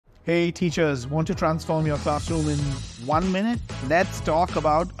Hey teachers, want to transform your classroom in 1 minute? Let's talk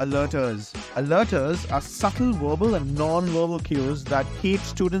about alerters. Alerters are subtle verbal and non-verbal cues that keep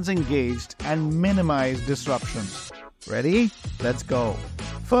students engaged and minimize disruptions. Ready? Let's go.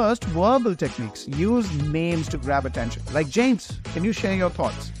 First, verbal techniques. Use names to grab attention. Like James, can you share your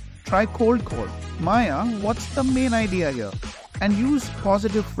thoughts? Try cold call. Maya, what's the main idea here? And use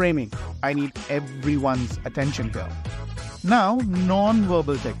positive framing. I need everyone's attention here. Now,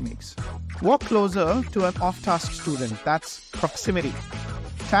 non-verbal techniques. Walk closer to an off-task student. That's proximity.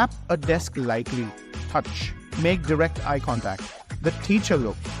 Tap a desk lightly. Touch. Make direct eye contact. The teacher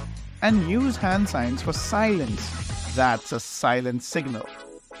look. And use hand signs for silence. That's a silent signal.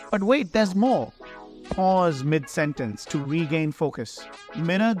 But wait, there's more. Pause mid-sentence to regain focus.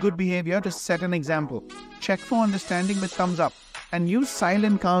 Mirror good behavior to set an example. Check for understanding with thumbs up. And use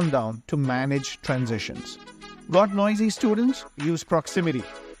silent countdown to manage transitions. Got noisy students? Use proximity,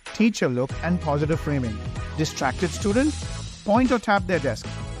 teacher look, and positive framing. Distracted student? Point or tap their desk.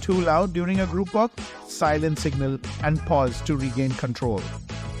 Too loud during a group work? Silent signal and pause to regain control.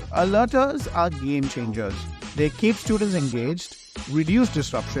 Alerters are game changers. They keep students engaged, reduce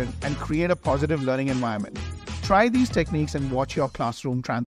disruption, and create a positive learning environment. Try these techniques and watch your classroom transform.